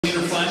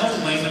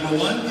Final, lane number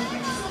 1,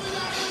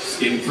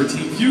 skating for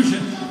Team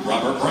Fusion,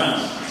 Robert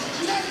Brown.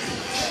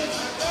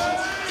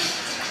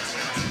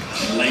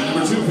 Lane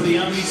number 2 for the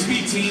Omni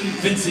Speed Team,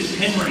 Vincent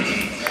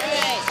Henry.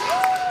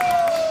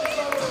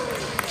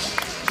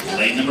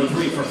 Lane number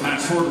 3 for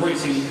Fast Forward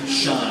Racing,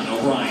 Sean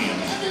O'Brien.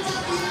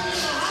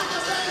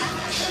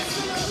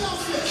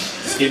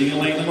 Skating in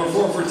lane number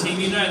 4 for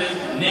Team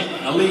United,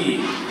 Nick Ali.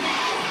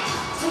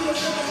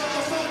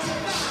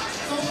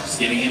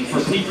 Skating in for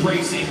Peak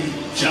Racing,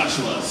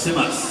 Joshua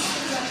Simas.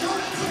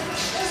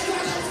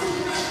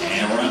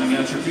 And rounding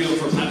out your field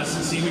for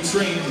Patterson Team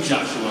Extreme,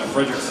 Joshua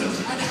Fredrickson.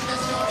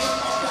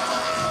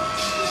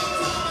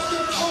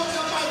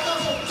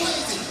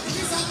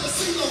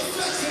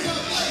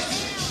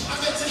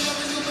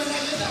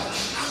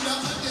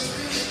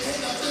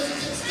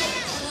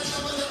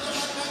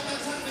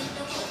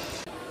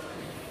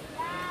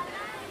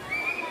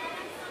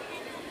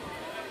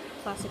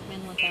 Classic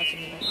Men 1000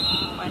 meters.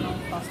 Final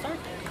false start.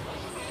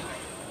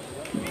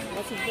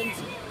 This is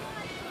Vincent.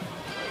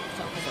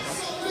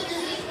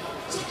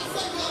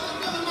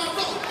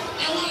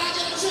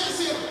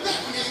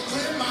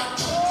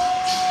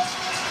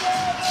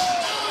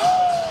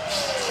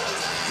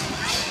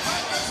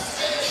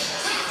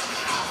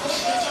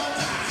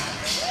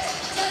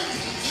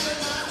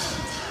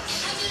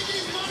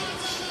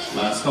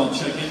 Last call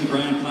check-in,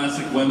 Grand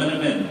Classic Women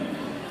and Men.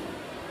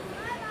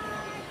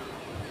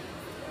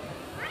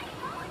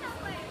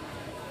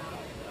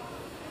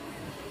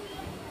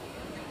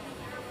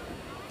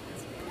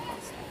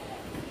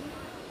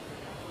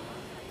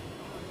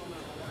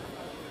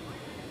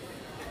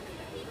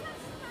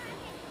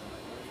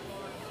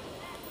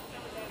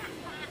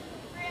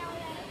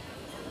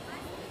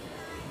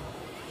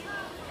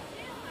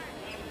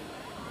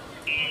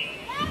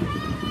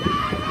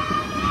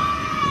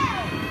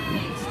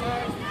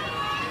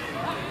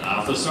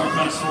 Off the start,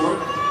 fast forward.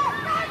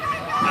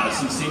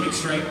 Patterson Team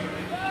Extreme.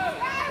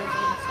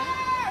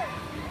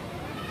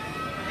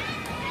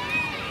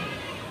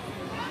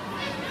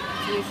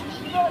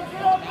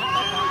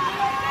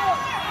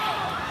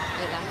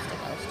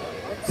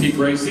 Peak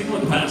Racing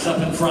with the pass up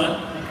in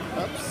front.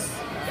 Oops.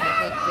 I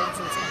think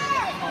Vincent's going to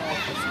get called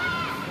for something.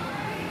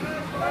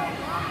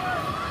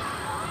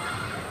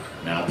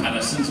 Now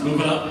Patterson's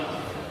moving up.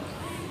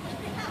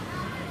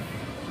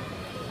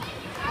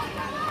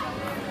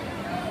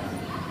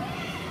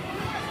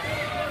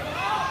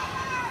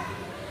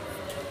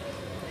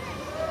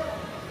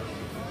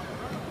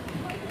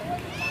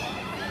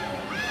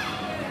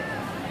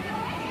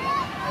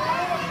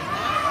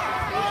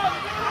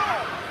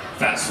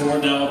 Fast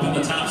forward now up in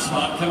the top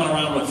spot, coming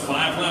around with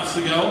 5 laps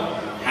to go,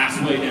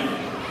 halfway down.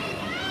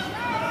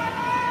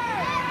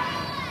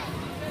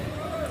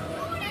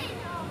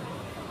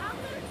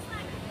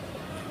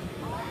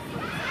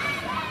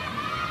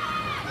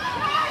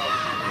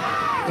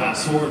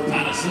 Fast forward,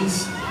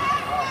 Patterson's.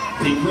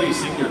 Peak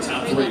Racing, your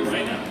top 3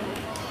 right now.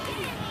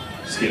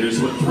 Skaters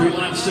with 3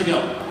 laps to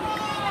go.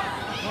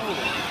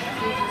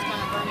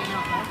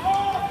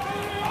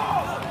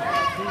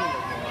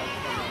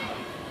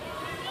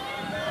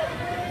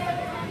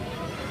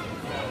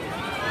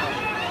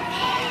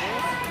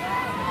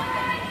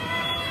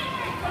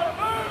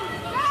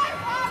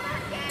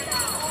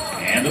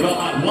 And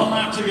about 1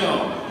 lap to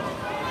go.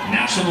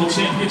 National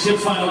Championship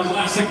Final,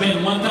 Classic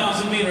Men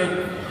 1,000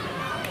 meter.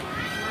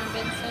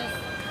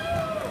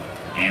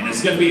 And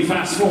it's going to be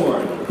fast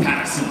forward,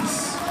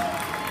 Patterson's.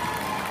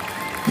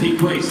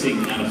 Peak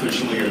Racing,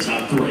 unofficially your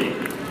top 3.